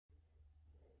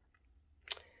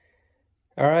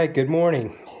All right, good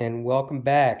morning and welcome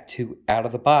back to Out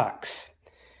of the Box.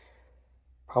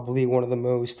 Probably one of the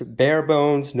most bare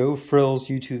bones, no frills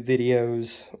YouTube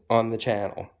videos on the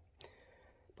channel.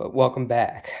 But welcome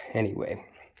back anyway.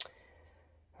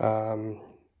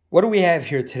 What do we have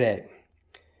here today?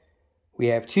 We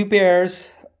have two pairs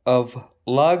of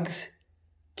Lugz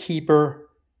Keeper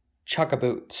Chukka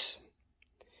boots.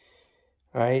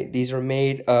 All right, these are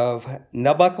made of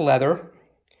nubuck leather.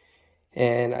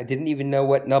 And I didn't even know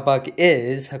what nubuck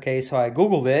is, okay, so I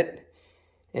Googled it,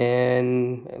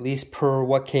 and at least per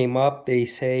what came up, they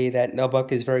say that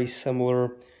nubuck is very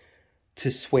similar to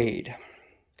suede.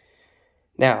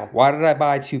 Now, why did I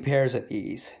buy two pairs of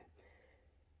these?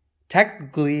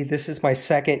 Technically, this is my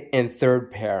second and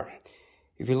third pair.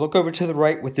 If you look over to the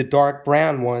right with the dark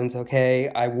brown ones, okay,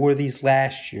 I wore these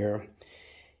last year.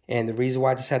 And the reason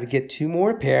why I decided to get two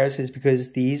more pairs is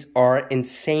because these are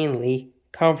insanely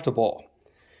comfortable.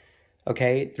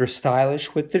 Okay, they're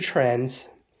stylish with the trends.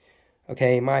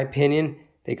 Okay, in my opinion,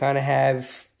 they kind of have,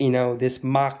 this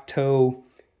mock toe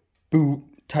boot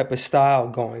type of style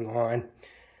going on.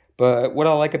 But what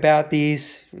I like about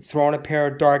these, throw on a pair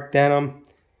of dark denim,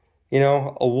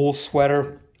 a wool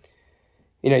sweater.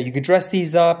 You can dress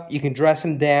these up, you can dress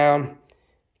them down,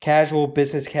 casual,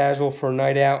 business casual for a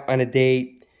night out on a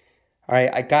date. All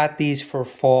right, I got these for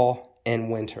fall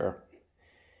and winter.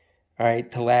 All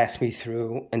right, to last me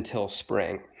through until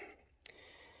spring.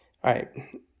 All right,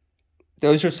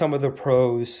 those are some of the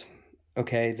pros,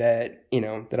 okay, that,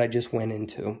 that I just went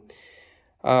into.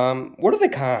 What are the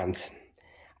cons?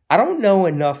 I don't know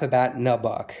enough about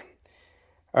nubuck.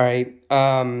 All right,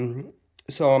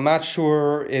 so I'm not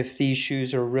sure if these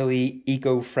shoes are really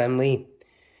eco-friendly,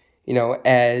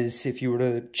 as if you were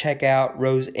to check out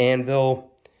Rose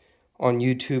Anvil on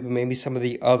YouTube and maybe some of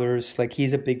the others, like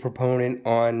he's a big proponent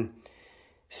on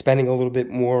spending a little bit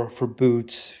more for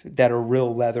boots that are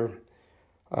real leather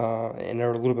and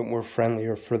are a little bit more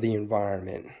friendlier for the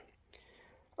environment.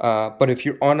 But if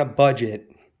you're on a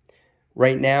budget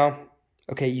right now,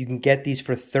 okay, you can get these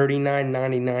for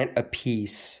 $39.99 a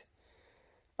piece,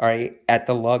 all right, at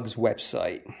the Lugz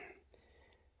website. All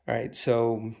right,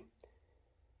 so,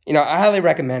 I highly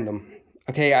recommend them.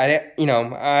 Okay,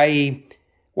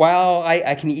 while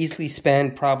I can easily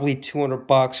spend probably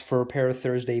 $200 for a pair of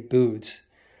Thursday boots,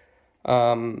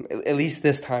 at least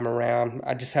this time around,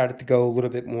 I decided to go a little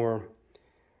bit more,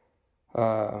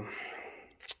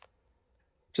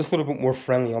 just a little bit more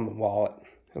friendly on the wallet,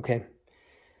 okay?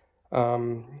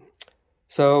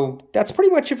 So that's pretty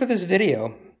much it for this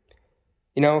video.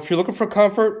 If you're looking for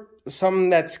comfort, something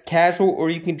that's casual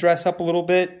or you can dress up a little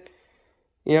bit,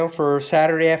 for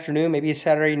Saturday afternoon, maybe a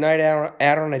Saturday night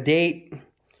out on a date,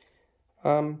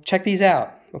 check these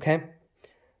out, okay?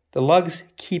 The Lugz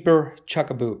Keeper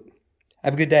Chukka boot.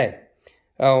 Have a good day.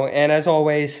 Oh, and as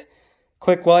always,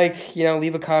 click like,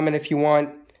 leave a comment if you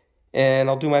want, and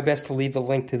I'll do my best to leave the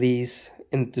link to these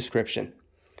in the description.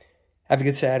 Have a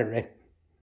good Saturday.